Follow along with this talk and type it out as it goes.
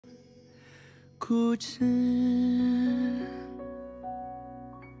固执。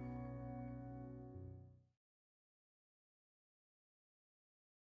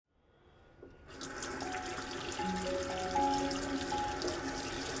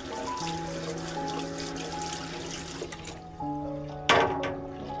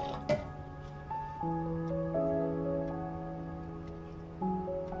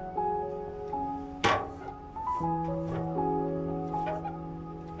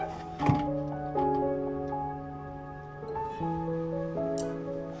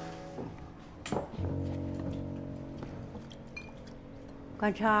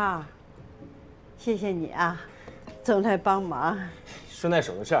关超，谢谢你啊，总来帮忙。顺带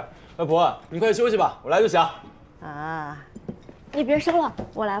手的事儿，外婆，你快休息吧，我来就行。啊，你别收了，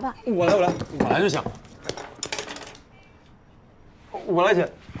我来吧。我来就行。我来姐。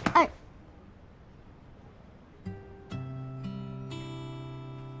哎。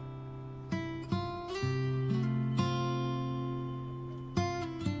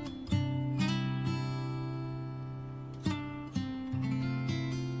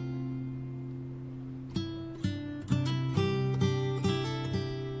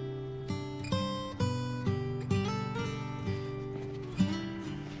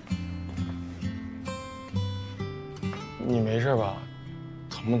你没事吧？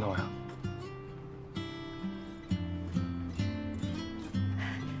疼不疼呀？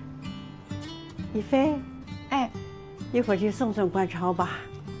一飞，哎，一会儿去送送关超吧，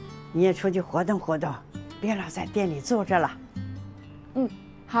你也出去活动活动，别老在店里坐着了。嗯，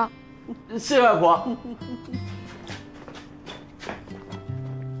好。谢谢外婆。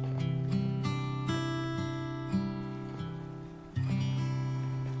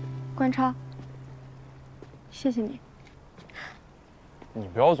关超，谢谢你。你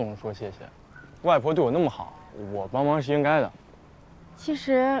不要总是说谢谢，外婆对我那么好，我帮忙是应该的。其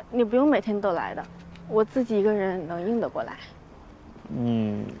实你不用每天都来的，我自己一个人能应得过来。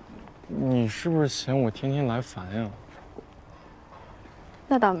你是不是嫌我天天来烦呀？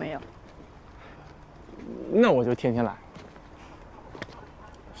那倒没有。那我就天天来。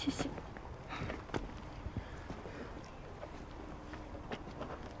谢谢。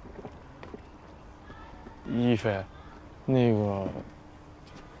一菲，那个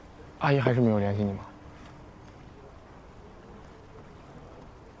阿姨还是没有联系你吗？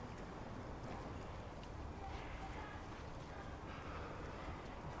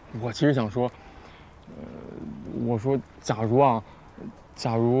我其实想说，我说假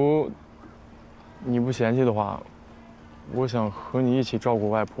如你不嫌弃的话，我想和你一起照顾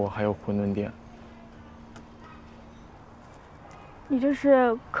外婆还有馄饨店。你这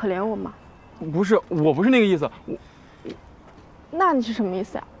是可怜我吗？不是，我不是那个意思。那你是什么意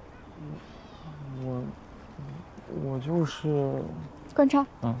思呀？我就是关超。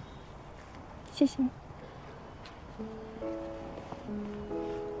啊，谢谢你。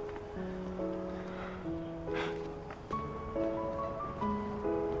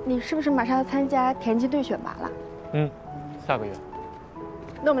你是不是马上要参加田径队选拔了？下个月。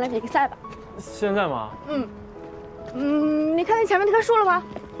那我们来比个赛吧。现在吗？你看见前面那棵树了吗？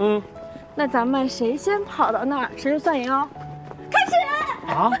那咱们谁先跑到那儿，谁就算赢哦。开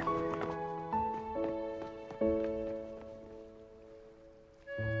始！啊？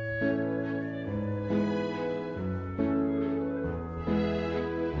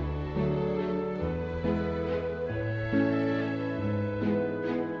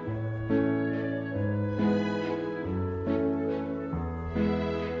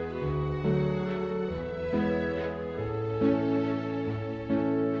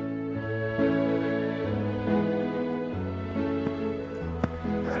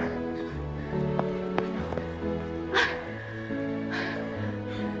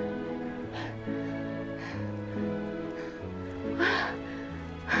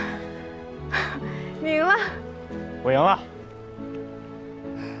你赢了，我赢了。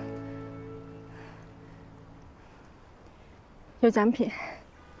有奖品。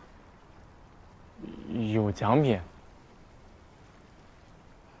有奖品？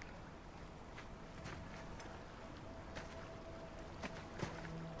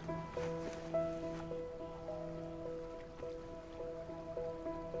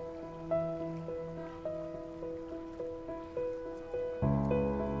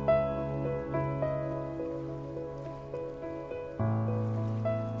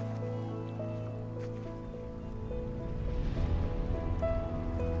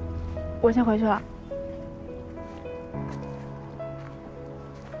我先回去了。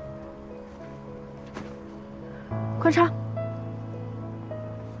关超，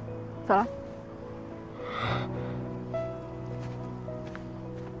走了。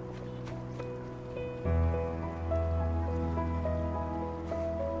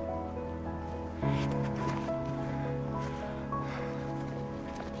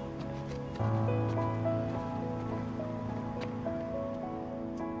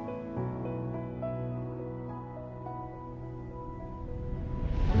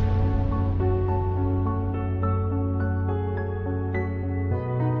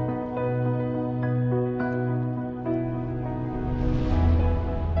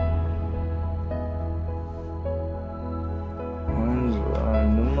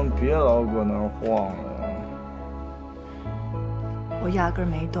别老搁那儿晃了呀。我压根儿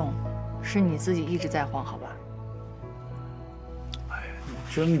没动，是你自己一直在晃，好吧？哎呀，你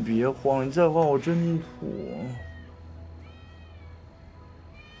真别晃，你再晃我真吐。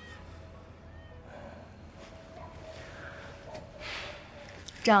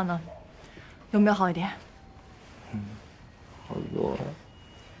这样呢，有没有好一点？好多了。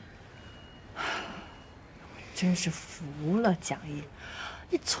真是服了，蒋毅，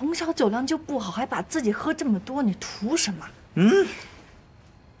你从小酒量就不好，还把自己喝这么多，你图什么？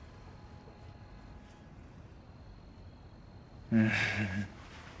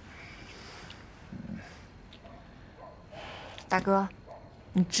大哥，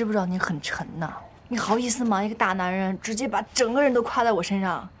你知不知道你很沉呐？你好意思吗？一个大男人直接把整个人都夸在我身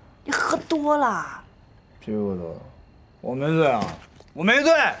上，你喝多了。这个的，我没醉啊，我没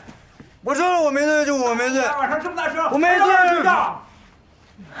醉。我说了，我没醉就我没醉。晚上这么大声，我没醉。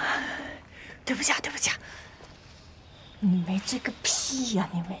对不起啊，对不起啊。你没醉个屁呀！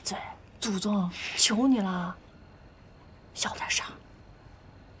你没醉，祖宗求你了，小点声。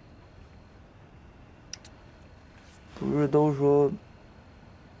不是都说，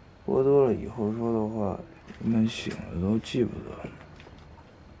喝多了以后说的话，人们醒了都记不得吗？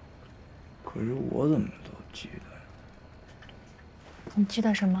可是我怎么都记得？你记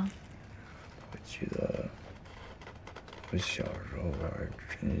得什么？我记得我小时候玩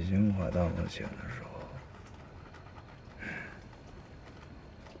真心话大冒险的时候，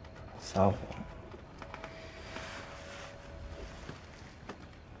撒谎。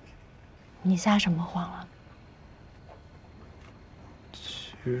你撒什么谎了？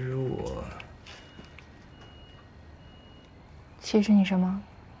其实我，其实你什么？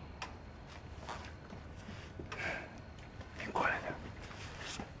你过来点。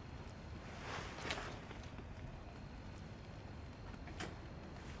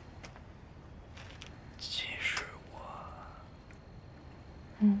其实我，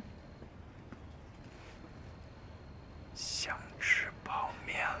想吃泡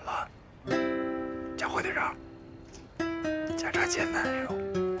面了，加火腿肠，加炸煎蛋肉。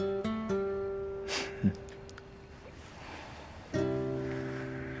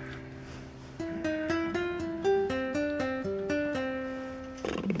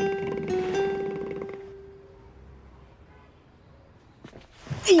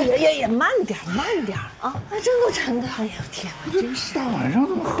哎呀，慢点啊！哎，真够沉的。哎呀天哪，真是！大晚上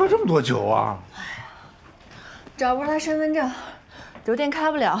怎么喝这么多酒啊？找不着他身份证，酒店开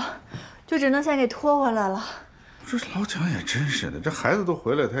不了，就只能先给拖回来了。这老蒋也真是的，这孩子都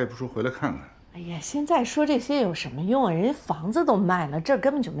回来，他也不说回来看看。哎呀，现在说这些有什么用啊？人家房子都卖了，这儿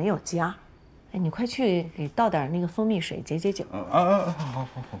根本就没有家。哎，你快去给倒点那个蜂蜜水解解酒。好。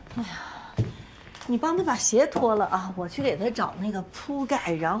哎呀，你帮他把鞋脱了啊，我去给他找那个铺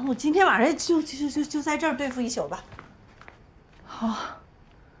盖，然后今天晚上就在这儿对付一宿吧。好，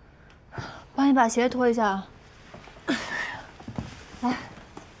帮你把鞋脱一下。来，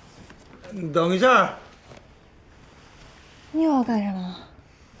你等一下。你又要干什么？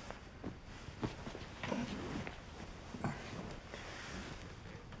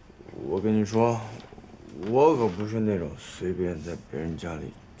我跟你说，我可不是那种随便在别人家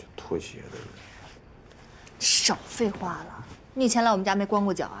里就脱鞋的人。少废话了，你以前来我们家没光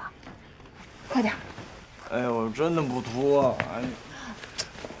过脚啊？快点！哎呀，我真的不脱。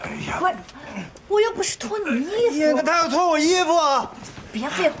哎呀，快！我又不是脱你衣服。他要脱我衣服。别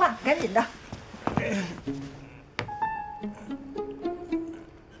废话，赶紧的。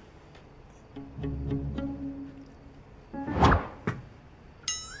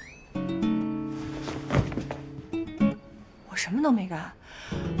我什么都没干，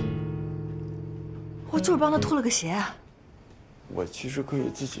我就是帮他脱了个鞋。我其实可以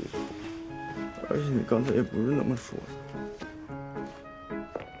自己脱，而且你刚才也不是那么说的。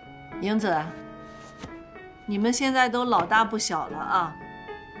英子，你们现在都老大不小了啊，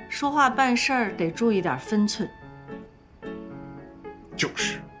说话办事儿得注意点分寸。就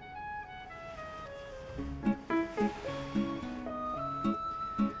是。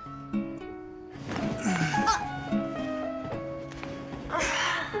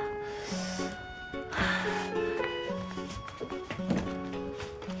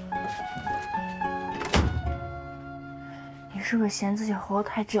你是不是嫌自己活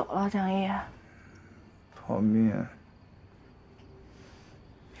太久了，蒋毅？泡面。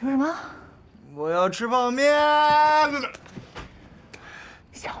你说什么？我要吃泡面。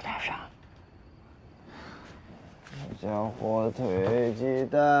小点声。加火腿鸡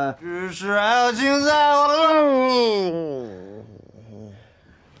蛋，只是还有青菜。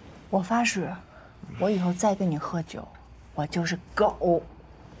我发誓，我以后再跟你喝酒，我就是狗。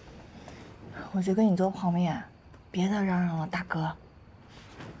我就跟你做泡面，别再嚷嚷了，大哥。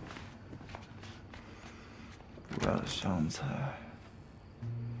不要香菜。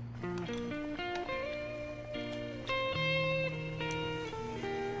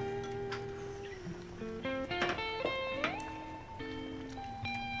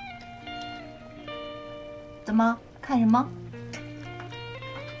怎么看什么？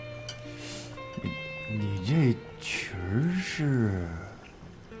你这裙儿是？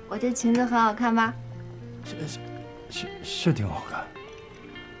我这裙子很好看吧？是挺好看，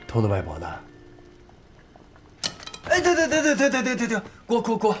偷的外婆的。哎，对，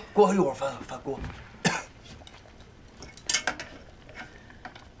锅，一会儿翻锅。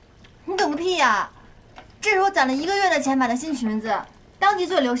你懂个屁呀！这是我攒了1个月的钱买的新裙子，当季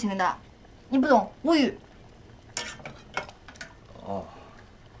最流行的，你不懂，无语。哦，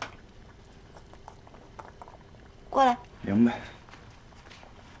过来。明白。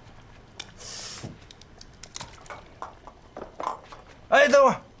哎，等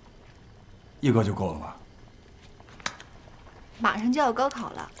会儿，1个就够了吧？马上就要高考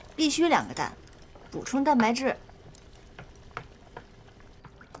了，必须2个蛋，补充蛋白质。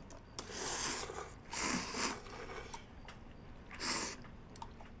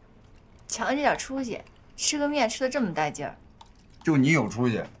瞧你这点出息，吃个面吃的这么带劲儿。就你有出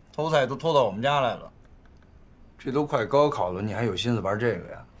息，偷菜都偷到我们家来了。这都快高考了，你还有心思玩这个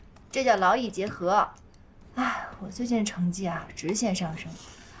呀？这叫劳逸结合。哎，我最近成绩啊直线上升，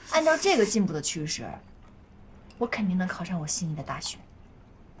按照这个进步的趋势，我肯定能考上我心仪的大学。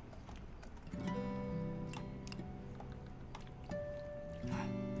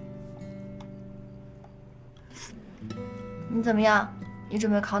你怎么样？你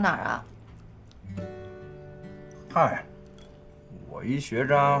准备考哪儿啊？嗨，我一学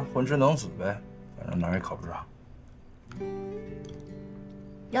渣，混吃等死呗，反正哪儿也考不上。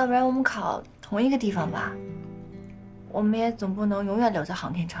要不然我们考同一个地方吧，我们也总不能永远留在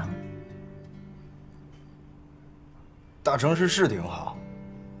航天城。大城市是挺好，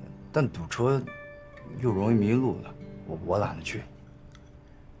但堵车又容易迷路的，我懒得去。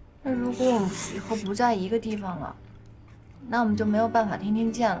那如果我们以后不在一个地方了，那我们就没有办法天天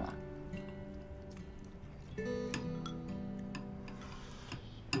见了。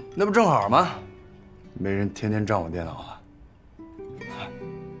那不正好吗？没人天天占我电脑了。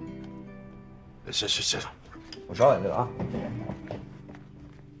是，我少点这个啊。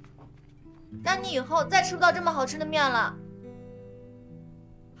那你以后再吃不到这么好吃的面了。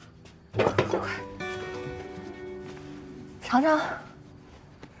快，尝尝。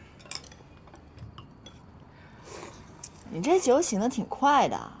你这酒醒得挺快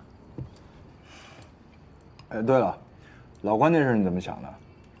的。哎，对了，老关那事你怎么想的？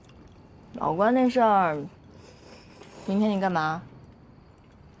老关那事儿，明天你干嘛？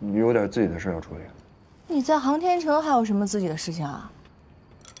你有点自己的事要处理。你在航天城还有什么自己的事情啊？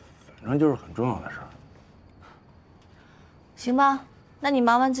反正就是很重要的事儿。行吧，那你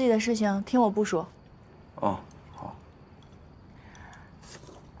忙完自己的事情，听我部署。哦，好。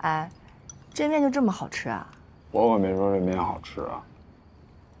哎，这面就这么好吃啊？我可没说这面好吃啊。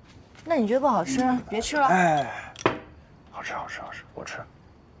那你觉得不好吃，别吃了。哎，好吃，我吃。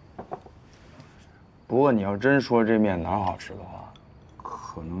不过你要真说这面哪儿好吃的话，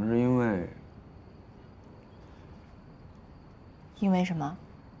可能是因为什么？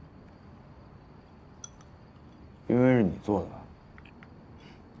因为是你做的吧？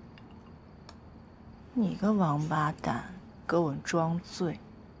你个王八蛋，给我装醉！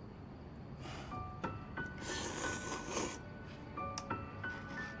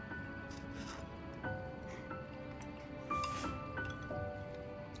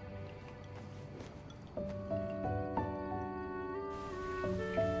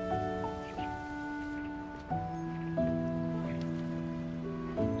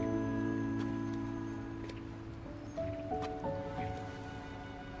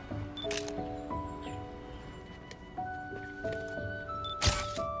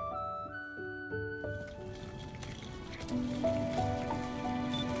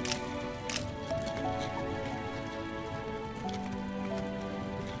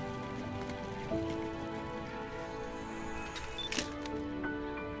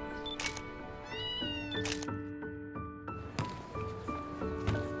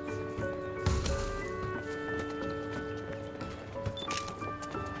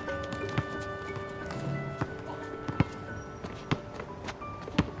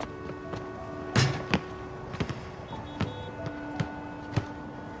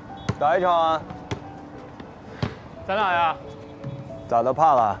打一场啊？咱俩呀？咋的？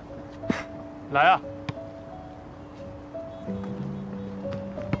怕了？来呀！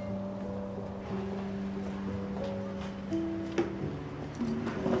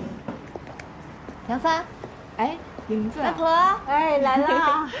帆，哎，玲子，外婆，哎，来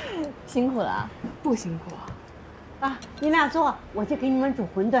了。辛苦了。不辛苦啊，你俩坐，我去给你们煮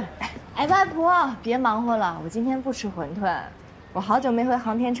馄饨。哎，外婆，别忙活了，我今天不吃馄饨。我好久没回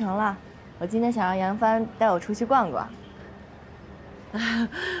航天城了，我今天想让杨帆带我出去逛逛。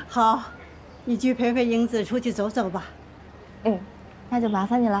好，你去陪陪英子出去走走吧。嗯，那就麻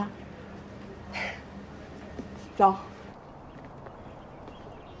烦你了。走。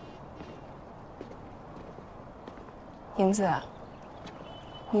英子，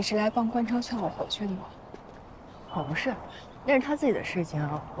你是来帮关超劝我回去的吗？我不是，那是他自己的事情，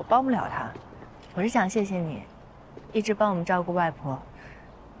我帮不了他。我是想谢谢你，一直帮我们照顾外婆。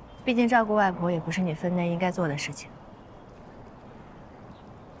毕竟照顾外婆也不是你分内应该做的事情。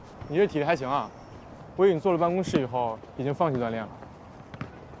你这体力还行啊！我以为你坐了办公室以后已经放弃锻炼了。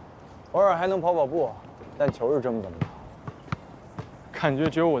偶尔还能跑跑步，但球是真不怎么打。感觉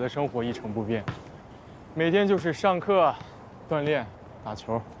只有我的生活一成不变，每天就是上课、锻炼、打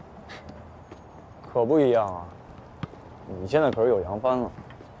球。可不一样啊！你现在可是有杨帆了，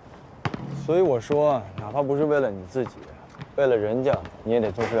所以我说，哪怕不是为了你自己，为了人家，你也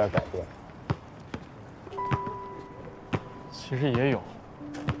得做出点改变。其实也有。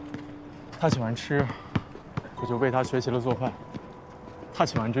他喜欢吃，我就为他学习了做饭；他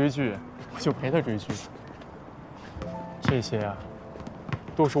喜欢追剧，我就陪他追剧。这些啊，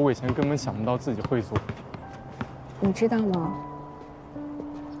都是我以前根本想不到自己会做。你知道吗？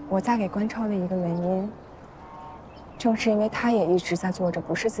我嫁给关超的一个原因，正是因为他也一直在做着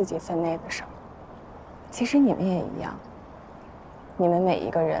不是自己分内的事儿。其实你们也一样，你们每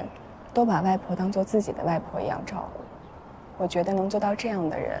一个人都把外婆当做自己的外婆一样照顾。我觉得能做到这样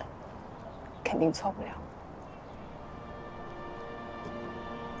的人，肯定错不了。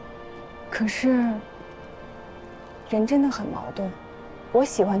可是，人真的很矛盾。我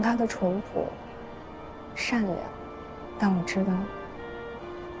喜欢他的淳朴、善良，但我知道，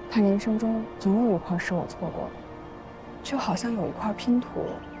他人生中总有一块是我错过的，就好像有一块拼图，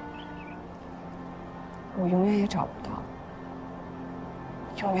我永远也找不到，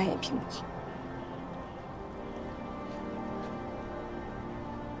永远也拼不好。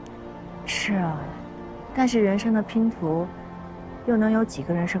是啊，但是人生的拼图，又能有几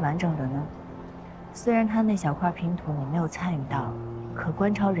个人是完整的呢？虽然他那小块拼图你没有参与到，可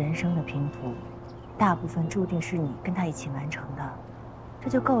关超人生的拼图，大部分注定是你跟他一起完成的，这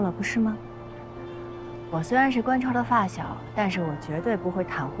就够了，不是吗？我虽然是关超的发小，但是我绝对不会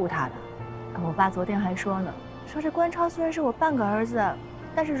袒护他的。我爸昨天还说呢，说这关超虽然是我半个儿子，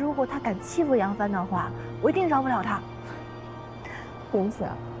但是如果他敢欺负杨帆的话，我一定饶不了他。林子，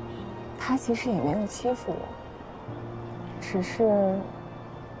他其实也没有欺负我，只是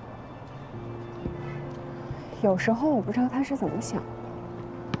有时候我不知道他是怎么想的。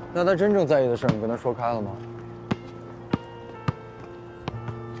那他真正在意的事，你跟他说开了吗？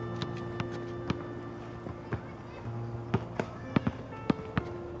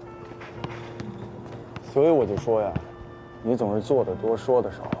所以我就说呀，你总是做的多，说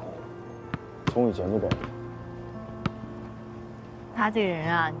的少，从以前就这样。他这个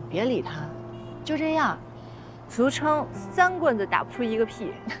人啊，你别理他，就这样，俗称3棍子打不出一个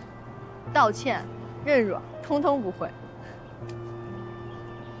屁，道歉、认软，通通不会。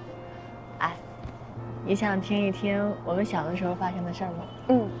哎，你想听一听我们小的时候发生的事儿吗？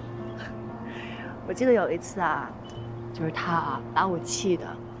嗯，我记得有一次啊，就是他啊把我气得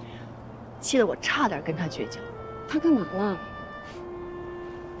我差点跟他绝交。他干嘛了？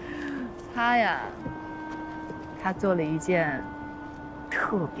他呀，他做了一件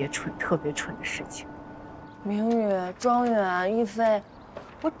特别蠢的事情。明宇、庄远、一飞，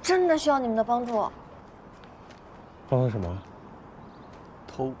我真的需要你们的帮助。帮他什么？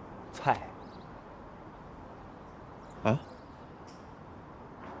偷菜。啊？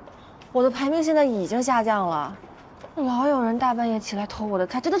我的排名现在已经下降了，老有人大半夜起来偷我的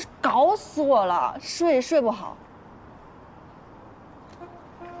菜，真的是搞死我了，睡也睡不好。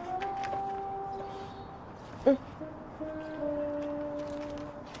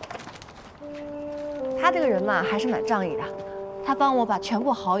他这个人嘛，还是蛮仗义的。他帮我把全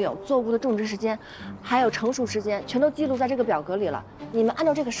部好友、作物的种植时间，还有成熟时间，全都记录在这个表格里了。你们按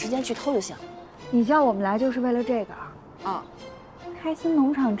照这个时间去偷就行。你叫我们来就是为了这个啊？啊，开心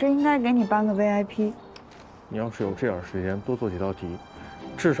农场真应该给你颁个 VIP。你要是有这点时间，多做几道题，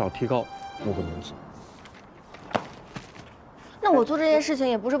至少提高5个名次。那我做这件事情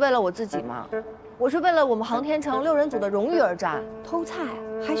也不是为了我自己嘛，我是为了我们航天城6人组的荣誉而战。偷菜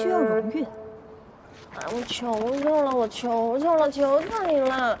还需要荣誉？哎，我求求你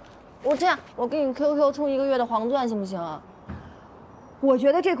了！我这样，我给你 QQ 充1个月的黄钻行不行？我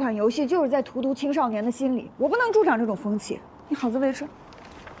觉得这款游戏就是在荼毒青少年的心理，我不能助长这种风气。你好自为之。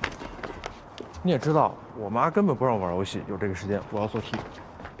你也知道，我妈根本不让我玩游戏，有这个时间我要做题。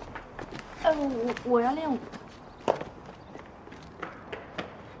我要练舞。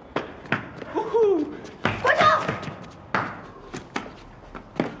馆长，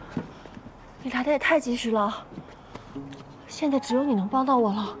你来的也太及时了，现在只有你能帮到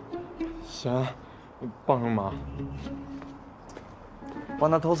我了。行啊，帮什么忙？帮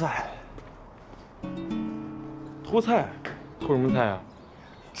他偷菜。偷菜？偷什么菜啊？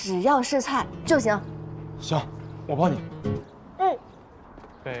只要是菜就行。行，我帮你。嗯。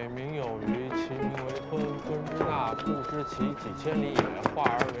北冥有鱼，其名为鲲。鲲之大，不知其几千里也，化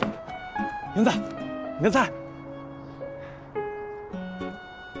而为鸟。英子，你的菜。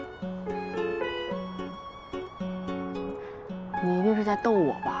你一定是在逗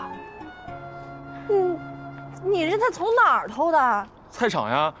我吧？你这菜从哪儿偷的？菜场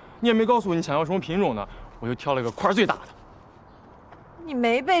呀，你也没告诉我你想要什么品种的，我就挑了个块最大的。你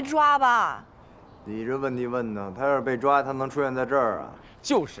没被抓吧？你这问题问的，他要是被抓，他能出现在这儿啊？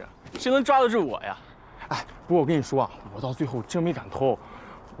就是，谁能抓得住我呀？哎，不过我跟你说啊，我到最后真没敢偷，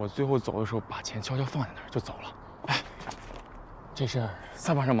我最后走的时候把钱悄悄放在那儿就走了。哎，这事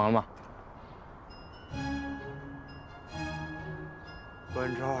算帮上忙了吗？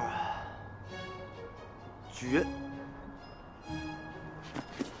关超，绝！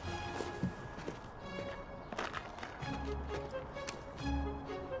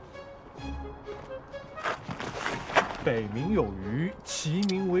北冥有鱼，其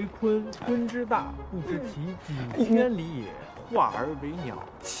名为鲲。鲲之大，不知其几千里也，化而为鸟。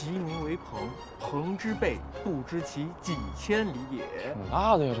其名为鹏。鹏之背，不知其几千里也。挺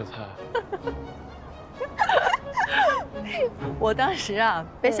辣的呀，这菜。我当时啊，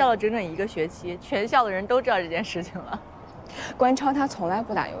被笑了整整1个学期，全校的人都知道这件事情了。关超他从来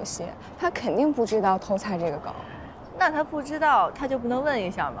不打游戏，他肯定不知道偷菜这个梗。那他不知道，他就不能问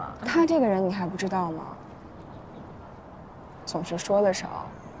一下吗？他这个人你还不知道吗？总是说的少，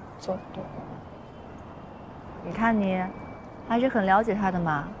做的多。你看你，还是很了解他的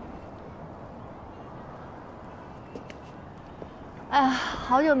嘛。哎呀，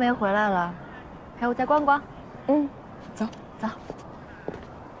好久没回来了，陪我再逛逛。嗯，走走。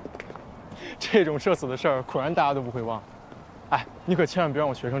这种社死的事儿，果然大家都不会忘。哎，你可千万别让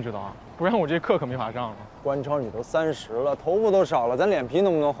我学生知道啊，不然我这课可没法上了。关超，你都30了，头发都少了，咱脸皮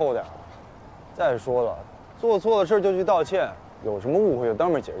能不能厚点？再说了，做错了事就去道歉，有什么误会就当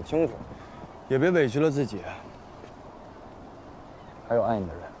面解释清楚，也别委屈了自己。还有爱你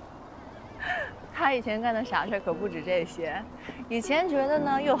的人。他以前干的傻事可不止这些，以前觉得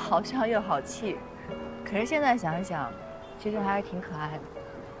呢又好笑又好气，可是现在想一想，其实还是挺可爱的。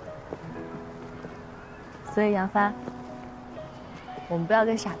所以杨帆，我们不要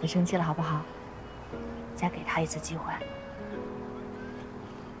跟傻子生气了，好不好？再给他一次机会。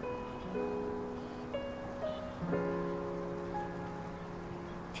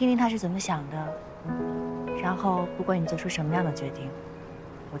听听他是怎么想的，然后不管你做出什么样的决定，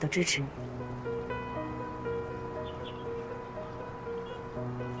我都支持你。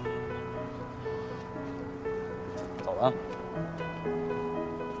走了。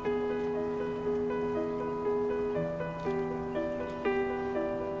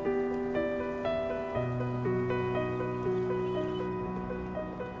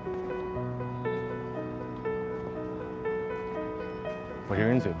我这个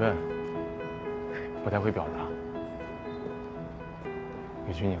人嘴笨，不太会表达，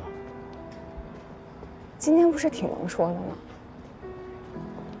委屈你了。今天不是挺能说的吗？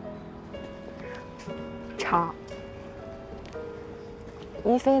超，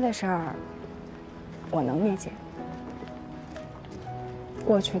一菲的事儿，我能理解。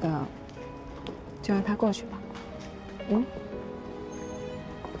过去的，就让它过去吧。嗯。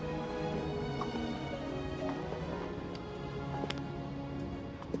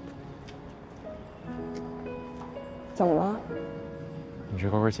怎么了？你这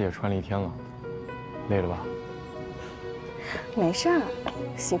高跟鞋也穿了1天了，累了吧？没事儿，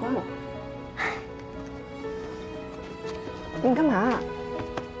习惯了。你干嘛？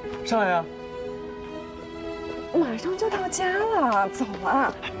上来呀！马上就到家了，走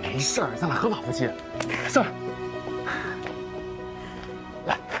啊！没事儿，咱俩合法夫妻。上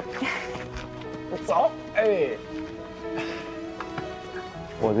来，来，走。哎，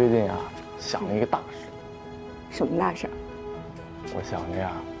我最近啊想了一个大事。什么大事？我想着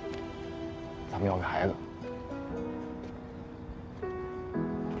呀，咱们要个孩子。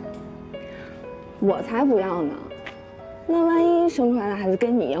我才不要呢！那万一生出来的孩子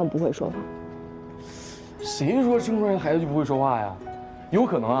跟你一样不会说话？谁说生出来的孩子就不会说话呀？有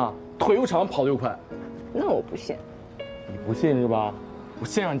可能啊，腿又长，跑得又快。那我不信。你不信是吧？我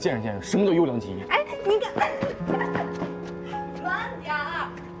先让你见识见识什么叫优良基因。哎，你看，慢点儿。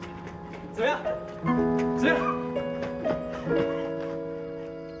怎么样？怎么样？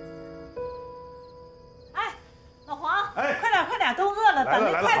哎，老黄，哎，快点，都饿了，把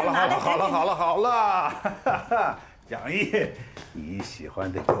那筷子拿来。好了，蒋毅，你喜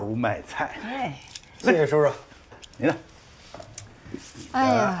欢的油麦菜。哎，谢谢叔叔。你呢？哎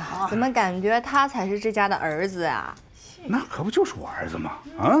呀，怎么感觉他才是这家的儿子啊？那可不就是我儿子吗？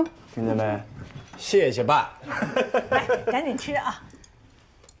啊，听见没？谢谢爸。来，赶紧吃啊！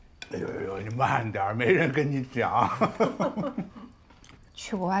哎呦，你慢点，没人跟你讲。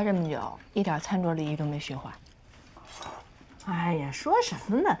去国外这么久，一点餐桌礼仪都没学会。哎呀，说什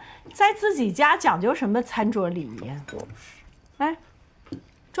么呢？在自己家讲究什么餐桌礼仪啊？哎，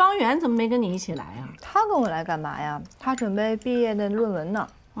庄园怎么没跟你一起来啊？他跟我来干嘛呀？他准备毕业的论文呢。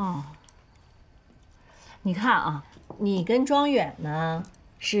哦，你看啊，你跟庄远呢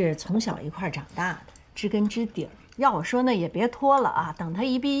是从小一块长大的，知根知底儿。要我说呢，也别拖了啊，等他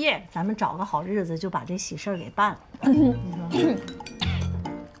一毕业，咱们找个好日子就把这喜事儿给办了。你说？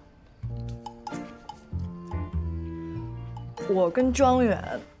我跟庄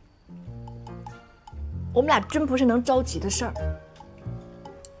远，我们俩真不是能着急的事儿。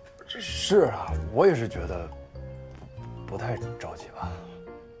是啊，我也是觉得不太着急吧。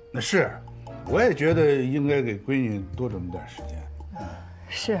那是，我也觉得应该给闺女多这么点时间。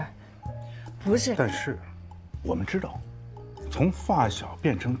是，不是？但是，我们知道，从发小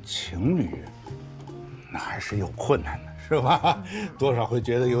变成情侣，那还是有困难的，是吧？多少会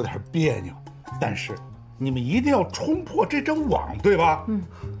觉得有点别扭。但是，你们一定要冲破这张网，对吧？嗯。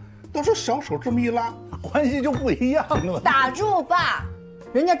到时候小手这么一拉，关系就不一样了。打住，爸！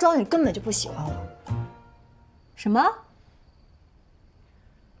人家庄远根本就不喜欢我。什么？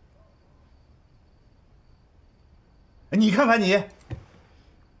你看看你，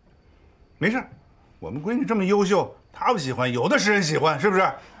没事，我们闺女这么优秀，她不喜欢，有的是人喜欢，是不是？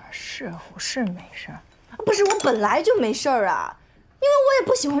是没事儿，不是我本来就没事儿啊，因为我也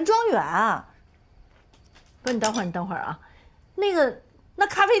不喜欢庄远啊。不，你等会儿啊，那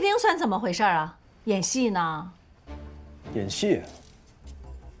咖啡厅算怎么回事啊？演戏呢？演戏？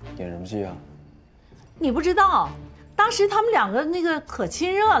演什么戏啊？你不知道，当时他们两个可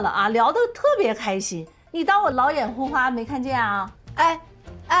亲热了啊，聊得特别开心。你当我老眼昏花没看见啊？哎，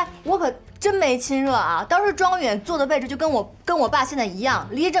我可真没亲热啊！当时庄远坐的位置就跟我爸现在一样，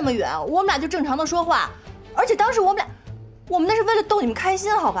离这么远，我们俩就正常的说话。而且当时我们那是为了逗你们开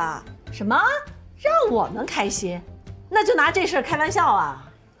心，好吧？什么？让我们开心？那就拿这事儿开玩笑啊？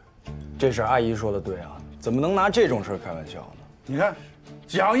这事儿阿姨说的对啊，怎么能拿这种事儿开玩笑呢？你看，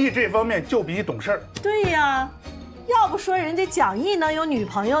蒋毅这方面就比你懂事儿。对呀。要不说人家蒋毅能有女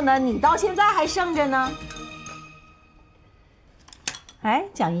朋友呢，你到现在还剩着呢。哎，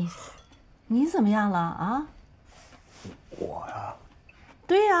蒋毅，你怎么样了啊？我呀？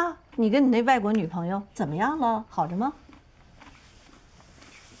对呀，你跟你那外国女朋友怎么样了？好着吗？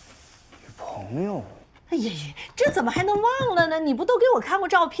女朋友？哎呀呀，这怎么还能忘了呢？你不都给我看过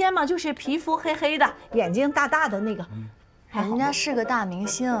照片吗？就是皮肤黑黑的，眼睛大大的那个。人家是个大明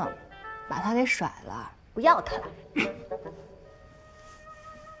星，把他给甩了，不要他了。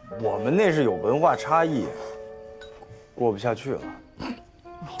我们那是有文化差异，过不下去了。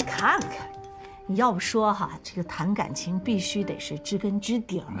你看看，你要不说哈，这个谈感情必须得是知根知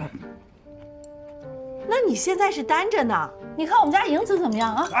底儿。那你现在是单着呢？你看我们家莹子怎么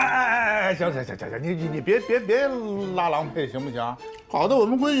样啊？哎，行，你别拉郎配行不行？搞得我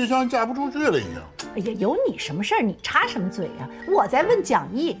们闺女像嫁不出去了一样。哎呀，有你什么事儿？你插什么嘴呀？我在问蒋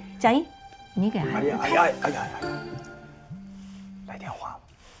毅，蒋毅，你给孩子。哎呀，来电话了。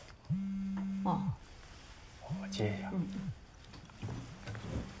哦，我接一下。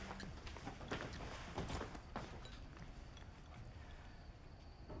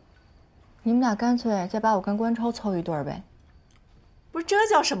你们俩干脆再把我跟关超凑一对儿呗。不是，这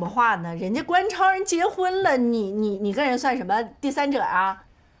叫什么话呢？人家关超人结婚了，你跟人算什么第三者啊？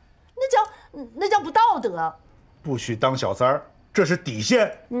那叫不道德。不许当小三儿，这是底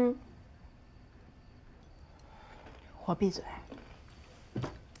线。我闭嘴。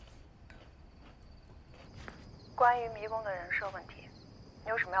关于迷宫的人设问题，你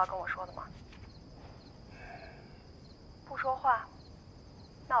有什么要跟我说的吗？不说话，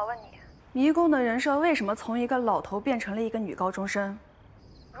那我问你，迷宫的人设为什么从一个老头变成了一个女高中生？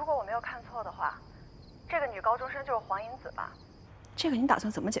如果我没有看错的话，这个女高中生就是黄银子吧？这个你打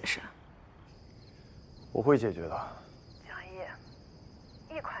算怎么解释？我会解决的。蒋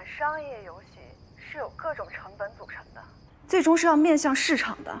毅，一款商业游戏是有各种成本组成的。最终是要面向市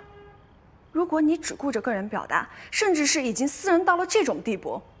场的。如果你只顾着个人表达，甚至是已经私人到了这种地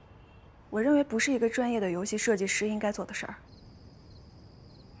步，我认为不是一个专业的游戏设计师应该做的事儿。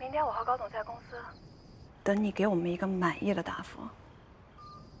明天我和高总在公司，等你给我们一个满意的答复。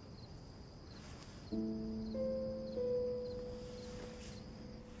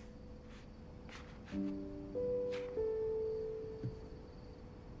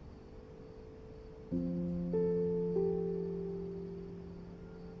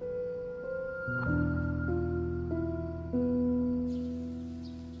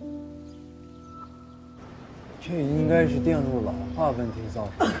这应该是电路老化问题造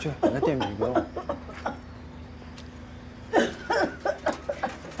成的，去把那电笔给我。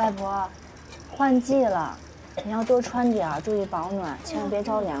外婆，换季了，你要多穿点，注意保暖，千万别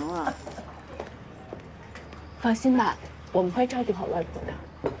着凉了。放心吧，我们会照顾好外婆的。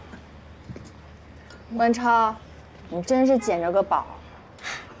关超，你真是捡着个宝。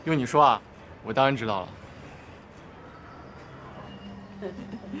用你说啊，我当然知道了。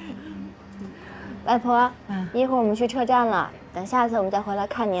外婆，一会儿我们去车站了，等下次我们再回来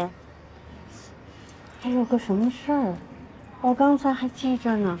看您。还有个什么事儿，我刚才还记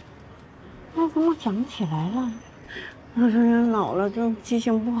着呢，我怎么想不起来了？我这人老了就记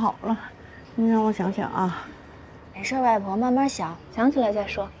性不好了，你让我想想啊。没事，外婆慢慢想，想起来再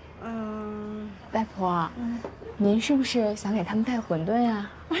说。外婆，您是不是想给他们带馄饨呀？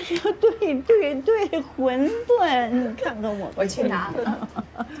哎呀，对，馄饨，你看看我去拿了。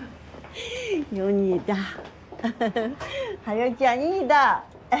有你的，还有蒋毅的，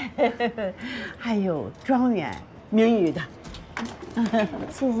还有庄园、明宇的。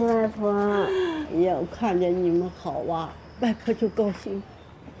谢谢外婆。要看见你们好啊，外婆就高兴。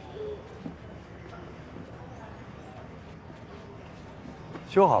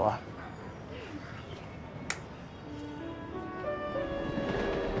修好了。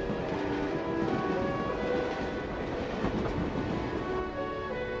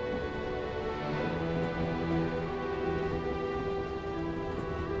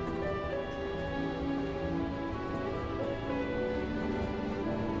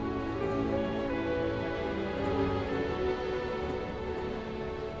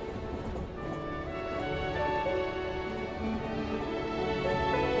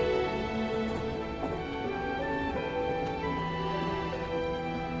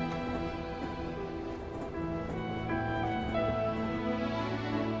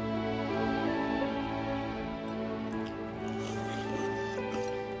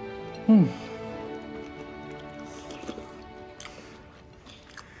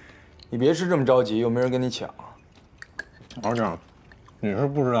你别吃这么着急，又没人跟你抢。老蒋，你是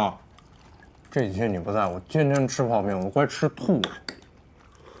不知道，这几天你不在，我天天吃泡面，我快吃吐了。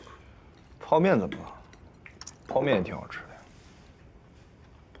泡面怎么了？泡面也挺好吃的。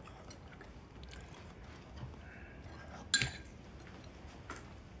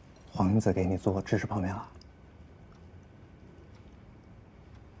黄子给你做芝士泡面了。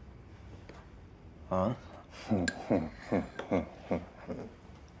啊？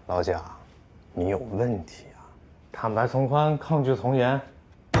老蒋，你有问题啊！坦白从宽，抗拒从严。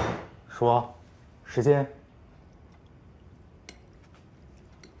说，时间。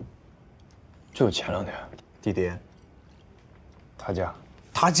就前2天。地点。他家。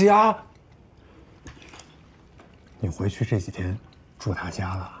他家。你回去这几天住他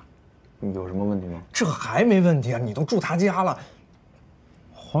家了？有什么问题吗？这还没问题啊！你都住他家了。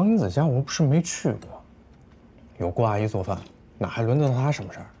黄英子家我不是没去过，有郭阿姨做饭，哪还轮得到他什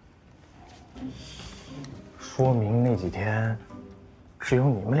么事儿？说明那几天只有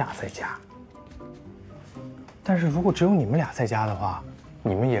你们俩在家。但是如果只有你们俩在家的话，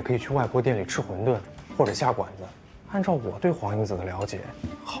你们也可以去外婆店里吃馄饨或者下馆子。按照我对黄英子的了解，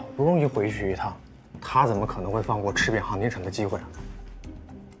好不容易回去一趟，她怎么可能会放过吃遍航天城的机会啊？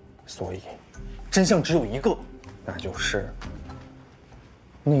所以，真相只有一个，那就是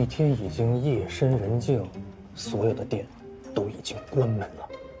那天已经夜深人静，所有的店都已经关门了。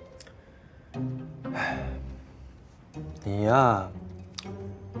唉，你呀，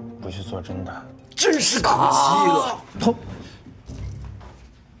不去做侦探，真是可惜了。偷，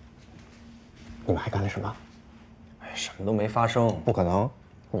你们还干了什么？哎，什么都没发生。不可能，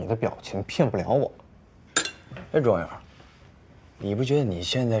你的表情骗不了我。哎，庄园，你不觉得你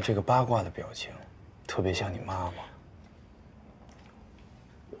现在这个八卦的表情，特别像你妈吗？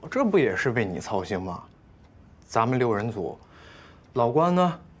我这不也是为你操心吗？咱们6人组，老关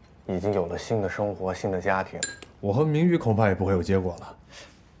呢，已经有了新的生活、新的家庭。我和明宇恐怕也不会有结果了。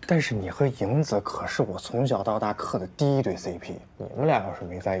但是你和莹子可是我从小到大磕的第一对 CP， 你们俩要是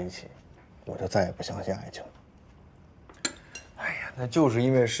没在一起，我就再也不相信爱情了。那就是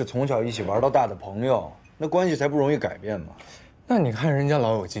因为是从小一起玩到大的朋友，那关系才不容易改变嘛。那你看人家《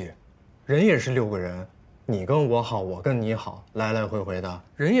老友记》，人也是6个人，你跟我好，我跟你好，来来回回的，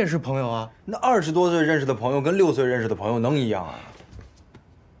人也是朋友啊。那20多岁认识的朋友跟6岁认识的朋友能一样啊？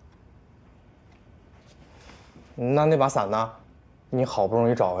那把伞呢？你好不容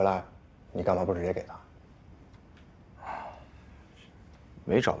易找回来，你干嘛不直接给他？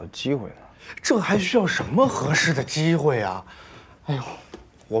没找到机会呢。这还需要什么合适的机会啊？哎呦，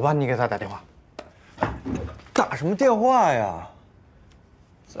我帮你给他打电话。打什么电话呀？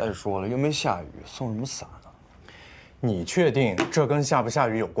再说了，又没下雨，送什么伞啊？你确定这跟下不下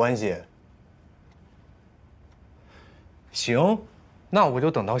雨有关系？行，那我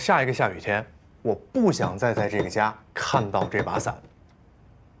就等到下一个下雨天。我不想再在这个家看到这把伞。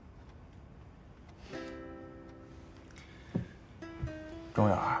钟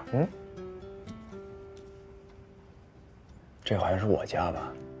远，这好像是我家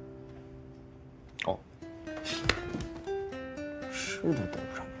吧？哦，湿都堵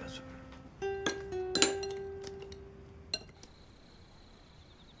不上你的嘴。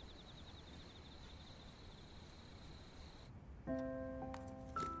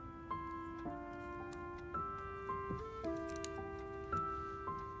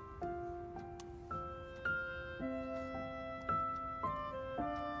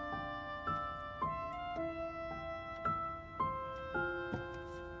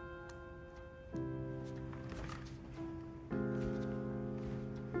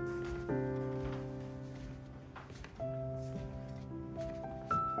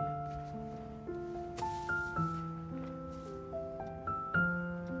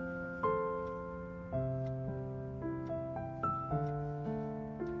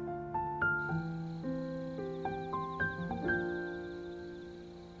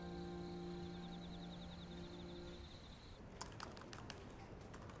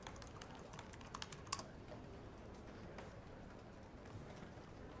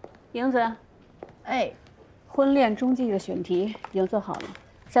莹子，哎，婚恋中记的选题已经做好了，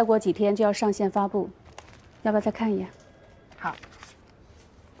再过几天就要上线发布，要不要再看一眼？好。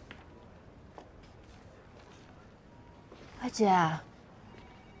哎姐，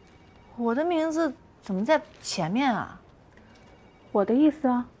我的名字怎么在前面啊？我的意思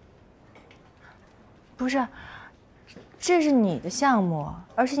啊。不是，这是你的项目，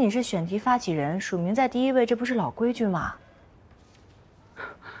而且你是选题发起人，署名在第1位，这不是老规矩吗？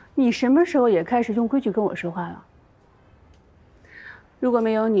你什么时候也开始用规矩跟我说话了？如果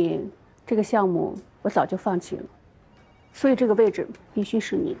没有你，这个项目我早就放弃了。所以这个位置必须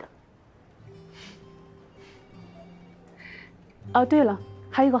是你的。哦，对了，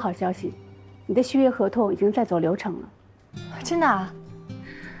还有一个好消息，你的续约合同已经在走流程了。真的啊？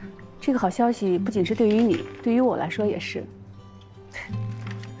这个好消息不仅是对于你，对于我来说也是。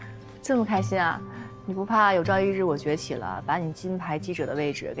这么开心啊？你不怕有朝一日我崛起了，把你金牌记者的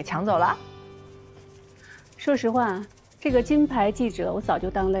位置给抢走了？说实话，这个金牌记者我早就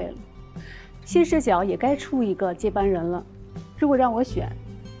当累了，新视角也该出一个接班人了。如果让我选，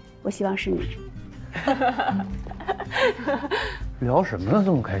我希望是你。聊什么呢？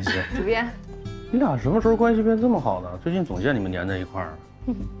这么开心？主编，你俩什么时候关系变这么好呢？最近总见你们粘在一块儿。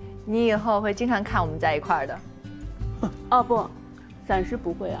你以后会经常看我们在一块儿的。哦不，暂时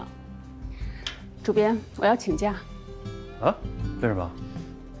不会啊。主编，我要请假。啊？为什么？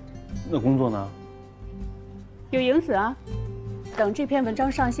那工作呢？有影子啊！等这篇文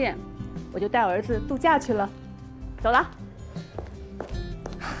章上线，我就带儿子度假去了。走了。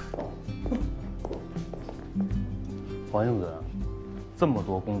黄英子，这么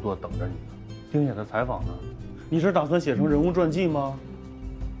多工作等着你呢，丁姐的采访呢？你是打算写成人物传记吗？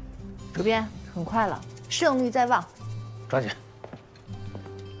主编，很快了，胜利在望，抓紧。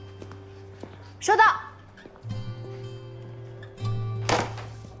收到。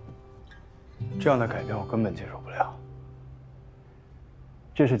这样的改变我根本接受不了。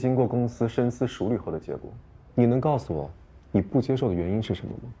这是经过公司深思熟虑后的结果。你能告诉我，你不接受的原因是什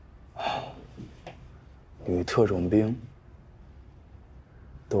么吗？女特种兵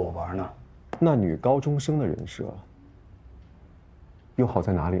逗我玩呢。那女高中生的人设又好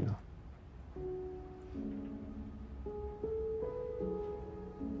在哪里呢？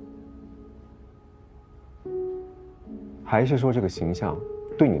还是说这个形象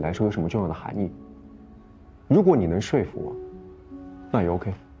对你来说有什么重要的含义？如果你能说服我，那也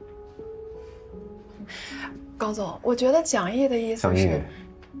OK。高总，我觉得蒋毅的意思是，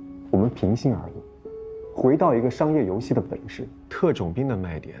我们平心而论，回到一个商业游戏的本质，特种兵的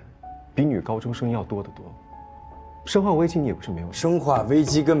卖点比女高中生要多得多。生化危机你也不是没有。生化危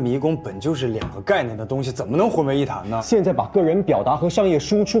机跟迷宫本就是两个概念的东西，怎么能混为一谈呢？现在把个人表达和商业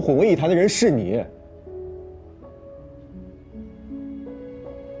输出混为一谈的人是你。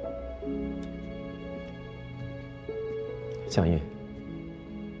蒋毅，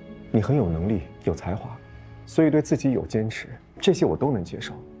你很有能力，有才华，所以对自己有坚持，这些我都能接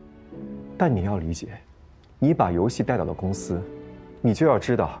受。但你要理解，你把游戏带到了公司，你就要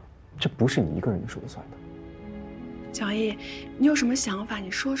知道，这不是你一个人说了算的。蒋毅，你有什么想法，你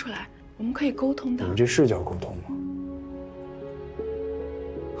说出来，我们可以沟通的。你们这是叫沟通吗？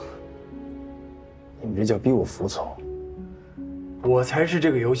你们这叫逼我服从。我才是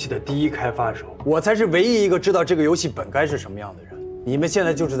这个游戏的第一开发者，我才是唯一一个知道这个游戏本该是什么样的人。你们现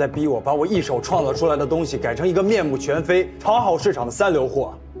在就是在逼我把我一手创造出来的东西改成一个面目全非、讨好市场的三流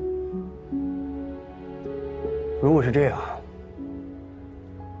货。如果是这样，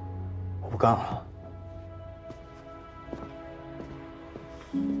我不干了。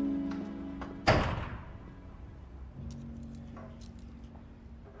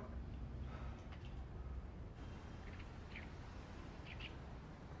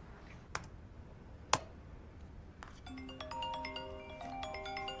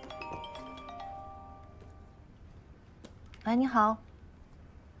喂，你好，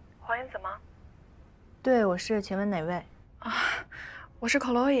黄英子吗？对，我是，请问哪位？啊，我是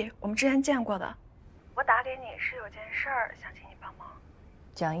Chloe， 我们之前见过的。我打给你是有件事儿想请你帮忙。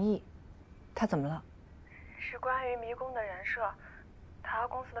蒋毅，他怎么了？是关于迷宫的人设，他和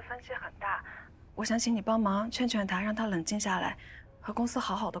公司的分歧很大，我想请你帮忙劝劝他，让他冷静下来，和公司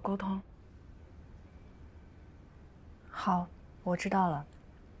好好的沟通。好，我知道了。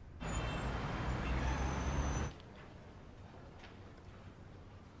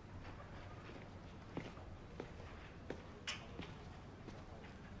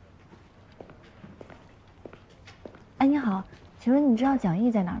哎，你好，请问你知道蒋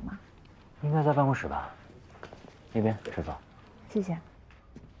毅在哪儿吗？应该在办公室吧，那边师傅。谢谢。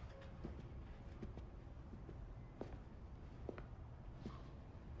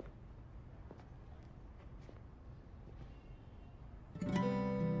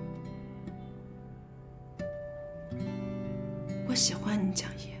我喜欢你，蒋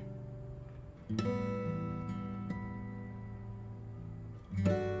毅。